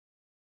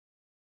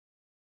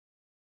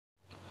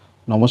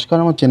নমস্কার,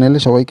 আমার চ্যানেলে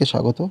সবাইকে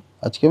স্বাগত।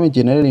 আজকে আমি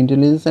জেনারেল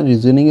ইন্টেলিজেন্স অ্যান্ড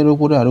রিজনিংয়ের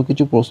উপরে আরও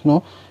কিছু প্রশ্ন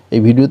এই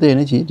ভিডিওতে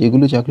এনেছি,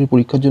 যেগুলো চাকরির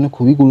পরীক্ষার জন্য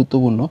খুবই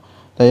গুরুত্বপূর্ণ।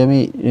 তাই আমি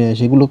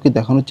সেগুলোকে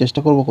দেখানোর চেষ্টা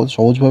করব কত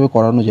সহজভাবে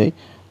করানো যায়।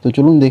 তো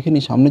চলুন দেখে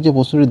নিই। সামনে যে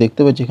প্রশ্নটি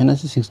দেখতে পাচ্ছি এখানে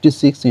আছে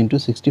 66 ইন্টু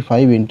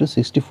 65 ইন্টু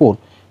 64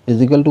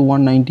 ইজিক্যাল টু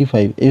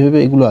 195, এইভাবে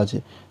এগুলো আছে।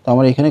 তো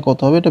আমার এখানে কত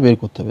হবে এটা বের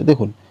করতে হবে।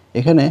 দেখুন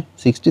এখানে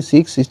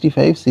 66,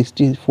 65,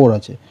 64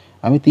 আছে।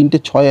 আমি তিনটে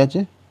 6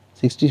 আছে,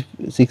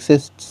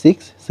 66-এর 6,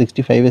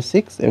 65-এর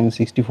 6 এবং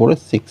 64-এর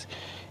 6।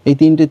 এই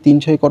তিনটে 3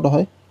 6 কত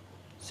হয়?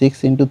 6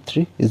 ইন্টু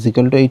 3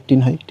 ইজিক্যাল টু 18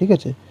 হয়। ঠিক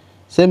আছে,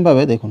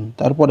 সেমভাবে দেখুন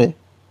তারপরে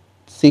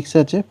 6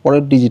 আছে,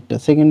 পরের ডিজিটটা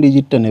সেকেন্ড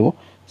ডিজিটটা নেব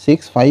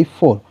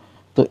 654।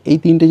 তো এই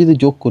তিনটে যদি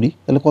যোগ করি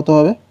তাহলে কত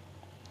হবে?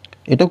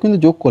 এটাও কিন্তু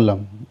যোগ করলাম,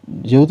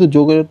 যেহেতু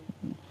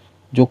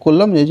যোগ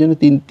করলাম এই জন্য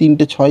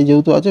তিনটে 6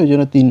 যেহেতু আছে ওই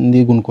জন্য 3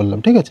 দিয়ে গুণ করলাম।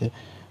 ঠিক আছে,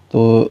 তো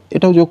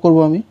এটাও যোগ করব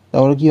আমি,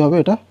 তাহলে কী হবে?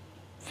 এটা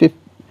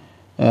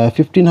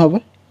 15 হবে।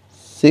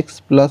 6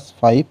 প্লাস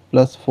 5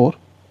 প্লাস 4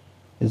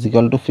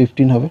 ইজিক্যাল টু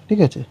 15 হবে। ঠিক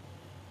আছে,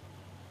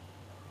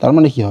 তার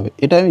মানে কী হবে?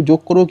 এটা আমি যোগ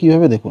করবো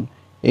কীভাবে দেখুন,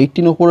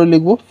 18 ওপরে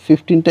লিখবো,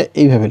 15টা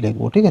এইভাবে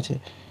লিখবো। ঠিক আছে,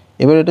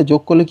 এবার এটা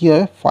যোগ করলে কী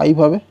হবে? 5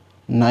 হবে,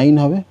 9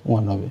 হবে,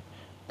 1 হবে,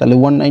 তাহলে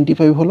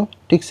 195 হলো।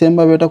 ঠিক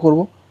সেমভাবে এটা করব।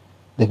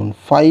 দেখুন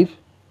 5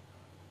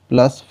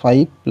 প্লাস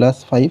 5 প্লাস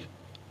 5,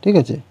 ঠিক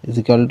আছে,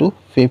 ইজিক্যাল টু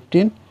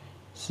 15।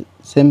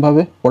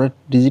 সেমভাবে পরের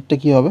ডিজিটটা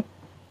কী হবে?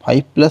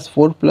 5 plus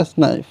 4 plus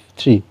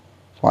 3,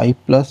 5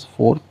 plus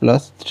 4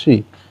 plus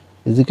 3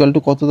 is equal two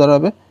কত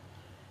দাঁড়াবে?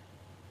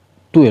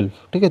 12।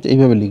 ঠিক আছে,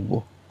 এইভাবে লিখবো,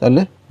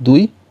 তাহলে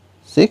 2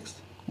 6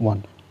 1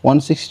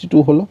 162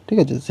 হলো। ঠিক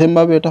আছে,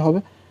 সেমভাবে এটা হবে।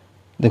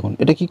 দেখুন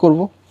এটা কি করব?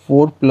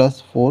 4 প্লাস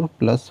 4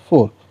 প্লাস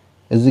 4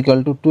 ইজিক্যাল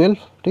টু 12।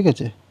 ঠিক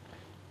আছে,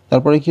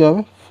 তারপরে কী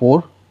হবে? 4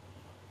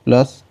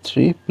 প্লাস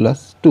 3 প্লাস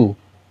 2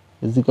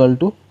 ইজিক্যাল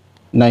টু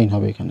 9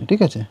 হবে এখানে।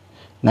 ঠিক আছে,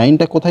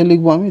 9টা কোথায়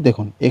লিখবো আমি?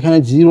 দেখুন এখানে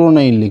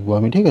 09 লিখবো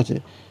আমি। ঠিক আছে,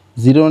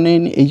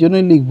 09 এই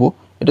জন্যই লিখবো,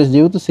 এটা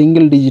যেহেতু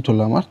সিঙ্গেল ডিজিট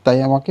হলো আমার, তাই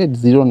আমাকে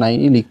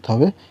 09ই লিখতে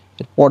হবে।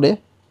 এরপরে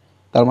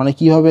তার মানে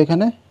কি হবে?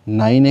 এখানে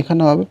 9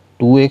 এখানে হবে,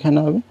 2 এখানে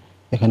হবে,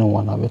 এখানে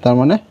 1 হবে, তার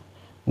মানে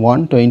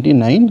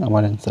 129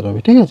 আমার অ্যান্সার হবে।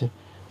 ঠিক আছে,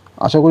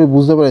 আশা করি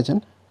বুঝতে পেরেছেন।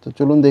 তো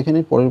চলুন দেখে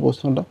নিই পরের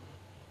প্রশ্নটা।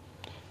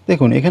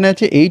 দেখুন এখানে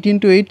আছে 8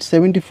 into 8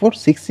 74,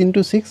 6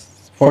 into 6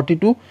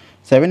 42,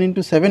 7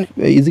 into 7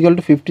 is equal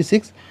two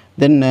 56,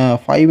 দেন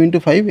 5 ইন্টু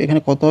 5 এখানে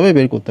কত হবে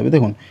বের করতে হবে।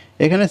 দেখুন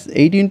এখানে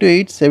 8 ইন্টু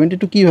 8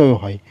 72 কীভাবে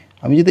হয়?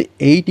 আমি যদি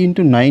 8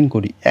 ইন্টু 9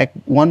 করি,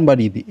 1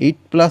 বাড়িয়ে দিই, 8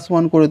 প্লাস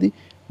 1 করে দিই,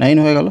 9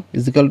 হয়ে গেল,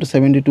 ইজিক্যাল টু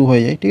 72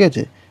 হয়ে যায়। ঠিক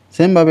আছে,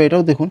 সেমভাবে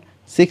এটাও দেখুন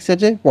 6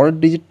 আছে, পরের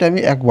ডিজিটটা আমি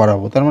 1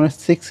 বাড়াবো, তার মানে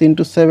 6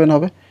 ইন্টু 7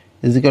 হবে,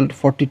 ইজিক্যাল টু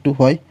 42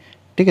 হয়।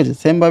 ঠিক আছে,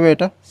 সেমভাবে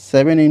এটা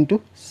 7 ইন্টু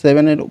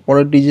 7-এর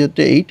পরের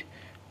ডিজিটটা 8,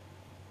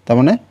 তার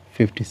মানে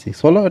 56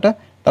 হলো এটা।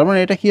 তার মানে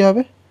এটা কী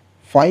হবে?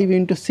 5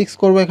 ইন্টু 6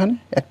 করবো, এখানে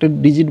একটা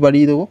ডিজিট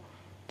বাড়িয়ে দেবো,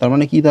 তার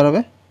মানে কী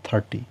দাঁড়াবে?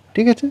 30।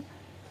 ঠিক আছে,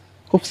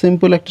 খুব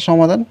সিম্পল একটা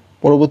সমাধান।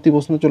 পরবর্তী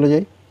প্রশ্ন চলে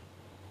যাই।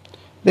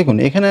 দেখুন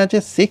এখানে আছে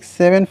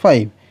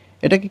 675,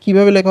 এটাকে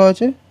কীভাবে লেখা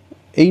হয়েছে?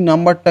 এই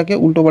নাম্বারটাকে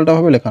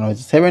উল্টোপাল্টাভাবে লেখানো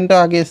হয়েছে। 7টা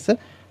আগে এসছে,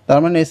 তার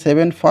মানে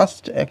 7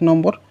 ফার্স্ট 1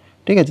 নম্বর।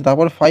 ঠিক আছে,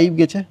 তারপর 5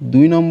 গেছে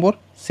 2 নম্বর,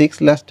 6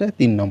 লাস্টে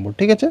 3 নম্বর।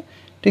 ঠিক আছে,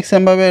 ঠিক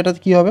সেমভাবে এটা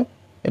কী হবে?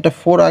 এটা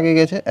 4 আগে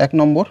গেছে 1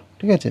 নম্বর।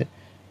 ঠিক আছে,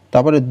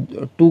 তারপরে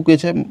 2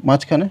 গেছে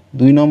মাঝখানে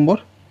 2 নম্বর,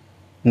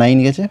 9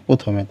 গেছে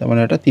প্রথমে, তার মানে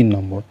এটা 3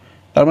 নম্বর।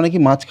 তার মানে কি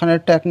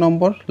মাঝখানেরটা 1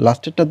 নম্বর,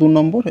 লাস্টেরটা 2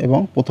 নম্বর এবং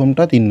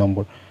প্রথমটা 3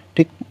 নম্বর।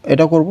 ঠিক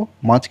এটা করব,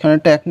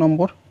 মাঝখানেরটা 1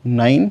 নম্বর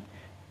 9,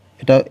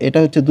 এটা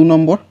হচ্ছে 2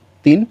 নম্বর,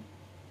 3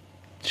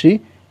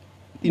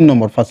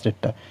 নম্বর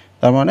ফার্স্টেরটা,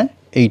 তার মানে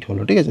 8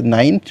 হলো। ঠিক আছে,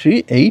 9 3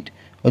 8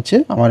 হচ্ছে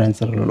আমার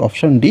অ্যান্সার হলো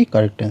অপশান ডি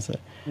কারেক্ট অ্যান্সার।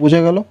 বোঝা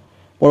গেল?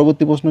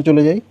 পরবর্তী প্রশ্ন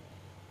চলে যাই।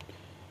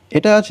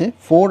 এটা আছে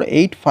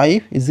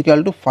 485 ইজিক্যাল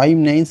টু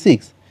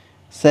 596,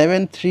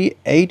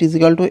 738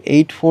 ইজিক্যাল টু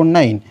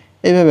 849,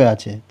 এইভাবে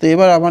আছে। তো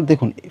এবার আমার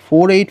দেখুন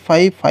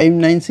 485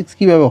 596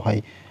 কীভাবে হয়?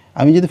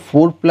 আমি যদি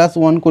 4 প্লাস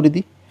 1 করে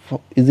দিই,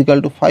 ইজিক্যাল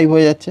টু 5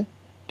 হয়ে যাচ্ছে।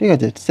 ঠিক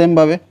আছে,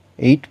 সেমভাবে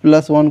 8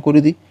 প্লাস 1 করে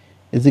দিই,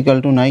 ইজিক্যাল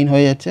টু 9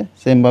 হয়ে যাচ্ছে।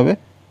 সেমভাবে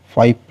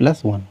 5 প্লাস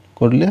 1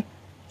 করলে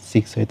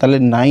 6 হয়, তাহলে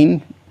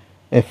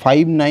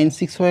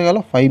 596 হয়ে গেল,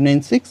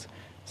 596।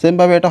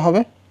 সেমভাবে এটা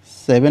হবে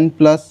 7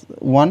 plus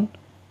 1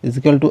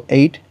 is equal two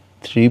 8,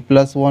 3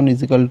 plus 1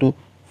 is equal two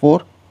 4,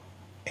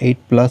 8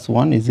 plus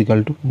 1 is equal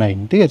two 9।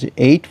 ঠিক আছে,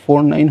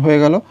 849 হয়ে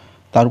গেল।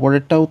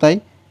 তারপরেরটাও তাই।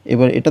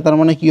 এবার এটা তার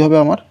মানে কী হবে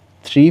আমার?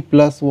 3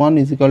 plus 1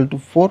 is equal two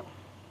 4,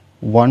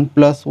 1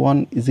 plus 1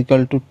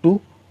 is equal two 2,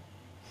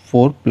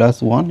 4 plus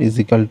 1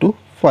 is equal two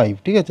 5।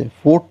 ঠিক আছে,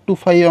 4 to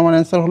 5 আমার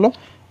অ্যান্সার হলো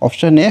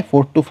option A,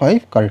 4 to 5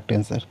 correct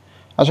answer.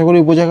 আশা করি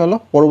বোঝা গেল।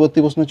 পরবর্তী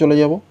প্রশ্নে চলে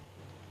যাব।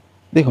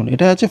 দেখুন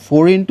এটা আছে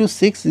 4 ইন্টু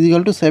 6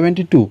 ইজিক্যাল টু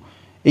 72।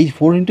 এই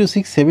 4 ইন্টু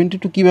 6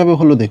 72 কীভাবে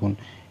হলো? দেখুন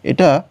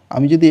এটা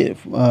আমি যদি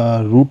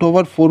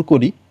 √4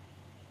 করি,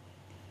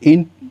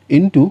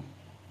 ইন্টু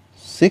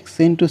 6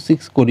 ইন্টু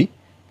 6 করি,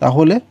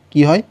 তাহলে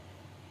কি হয়?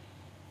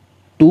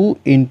 2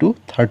 ইন্টু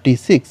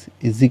 36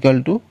 ইজিক্যাল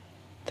টু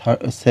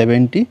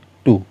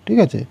 72। ঠিক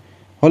আছে,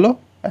 হলো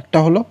একটা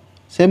হলো।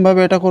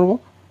 সেমভাবে এটা করব,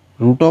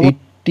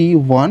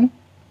 81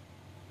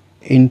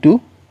 ইন্টু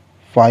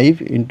 5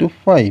 ইন্টু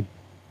 5,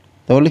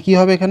 তাহলে কী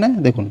হবে এখানে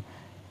দেখুন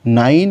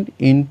 9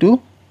 ইন্টু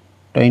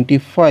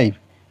 25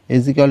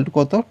 ইজিক্যাল টু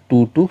কত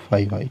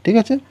 225 হয়। ঠিক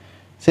আছে,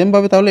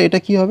 সেমভাবে তাহলে এটা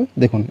কি হবে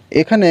দেখুন,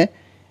 এখানে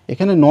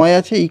 9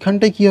 আছে,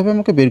 এইখানটায় কী হবে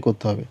আমাকে বের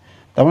করতে হবে।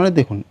 তার মানে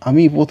দেখুন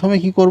আমি প্রথমে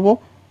কি করব,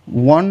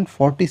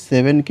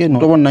 147কে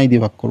 9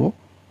 দিয়ে ভাগ করব,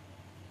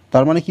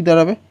 তার মানে কি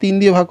দাঁড়াবে 3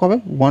 দিয়ে ভাগ হবে,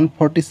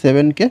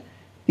 147কে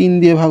 3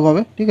 দিয়ে ভাগ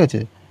হবে। ঠিক আছে,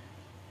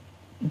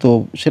 তো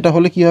সেটা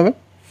হলে কি হবে,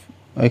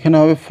 এখানে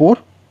হবে 4,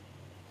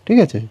 ঠিক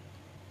আছে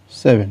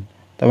 7,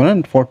 তার মানে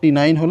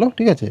 49 হলো।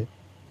 ঠিক আছে,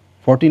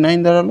 49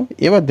 দাঁড়ালো।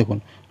 এবার দেখুন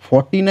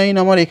 49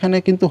 আমার এখানে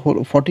কিন্তু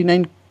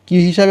 49 কী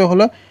হিসাবে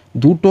হলো,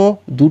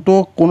 দুটো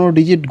কোনো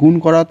ডিজিট গুণ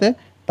করাতে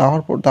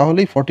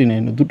তাহলেই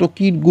 49, দুটো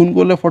কি গুণ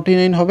করলে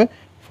 49 হবে,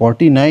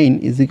 49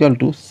 ইজিক্যাল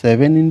টু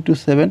 7 ইন্টু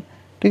 7।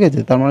 ঠিক আছে,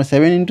 তার মানে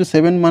 7 ইন্টু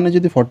 7 মানে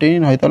যদি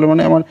 49 হয়, তাহলে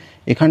মানে আমার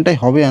এখানটায়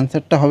হবে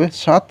অ্যান্সারটা হবে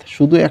 7,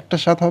 শুধু একটা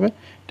 7 হবে।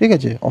 ঠিক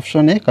আছে,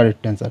 অপশন এ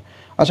কারেক্ট অ্যান্সার।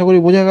 আশা করি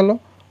বোঝা গেল।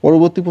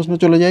 পরবর্তী প্রশ্ন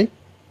চলে যাই।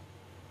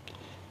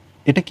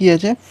 এটা কি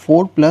আছে,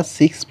 4 +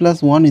 6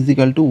 + 1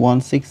 ইজিক্যাল টু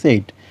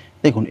 168।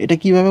 দেখুন এটা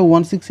কীভাবে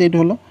 168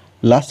 হলো,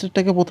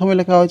 লাস্টেরটাকে প্রথমে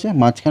লেখা হয়েছে,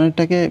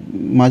 মাঝখানেরটাকে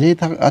মাঝেই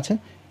আছে,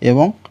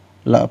 এবং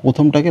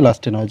প্রথমটাকে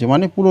লাস্টে নেওয়া হয়েছে,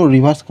 মানে পুরো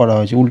রিভার্স করা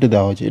হয়েছে, উল্টে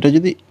দেওয়া হয়েছে। এটা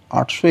যদি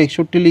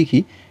 861 লিখি,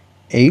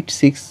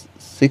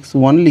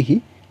 8661 লিখি,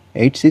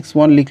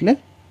 861 লিখলে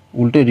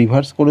উল্টে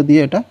রিভার্স করে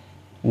দিয়ে এটা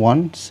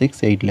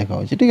 168 লেখা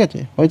হয়েছে। ঠিক আছে,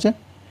 হয়েছে,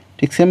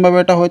 ঠিক সেমভাবে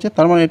এটা হয়েছে।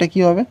 তার মানে এটা কী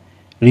হবে,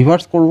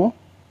 রিভার্স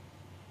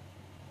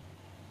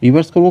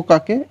করব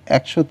কাকে,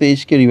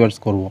 123কে রিভার্স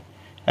করব,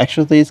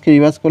 123কে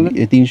রিভার্স করলে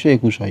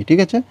 321 হয়। ঠিক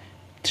আছে,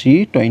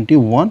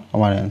 321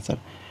 আমার অ্যান্সার।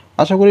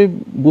 আশা করি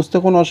বুঝতে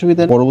কোনো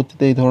অসুবিধা নেই।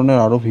 পরবর্তীতে এই ধরনের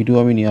আরও ভিডিও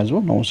আমি নিয়ে আসবো।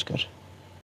 নমস্কার।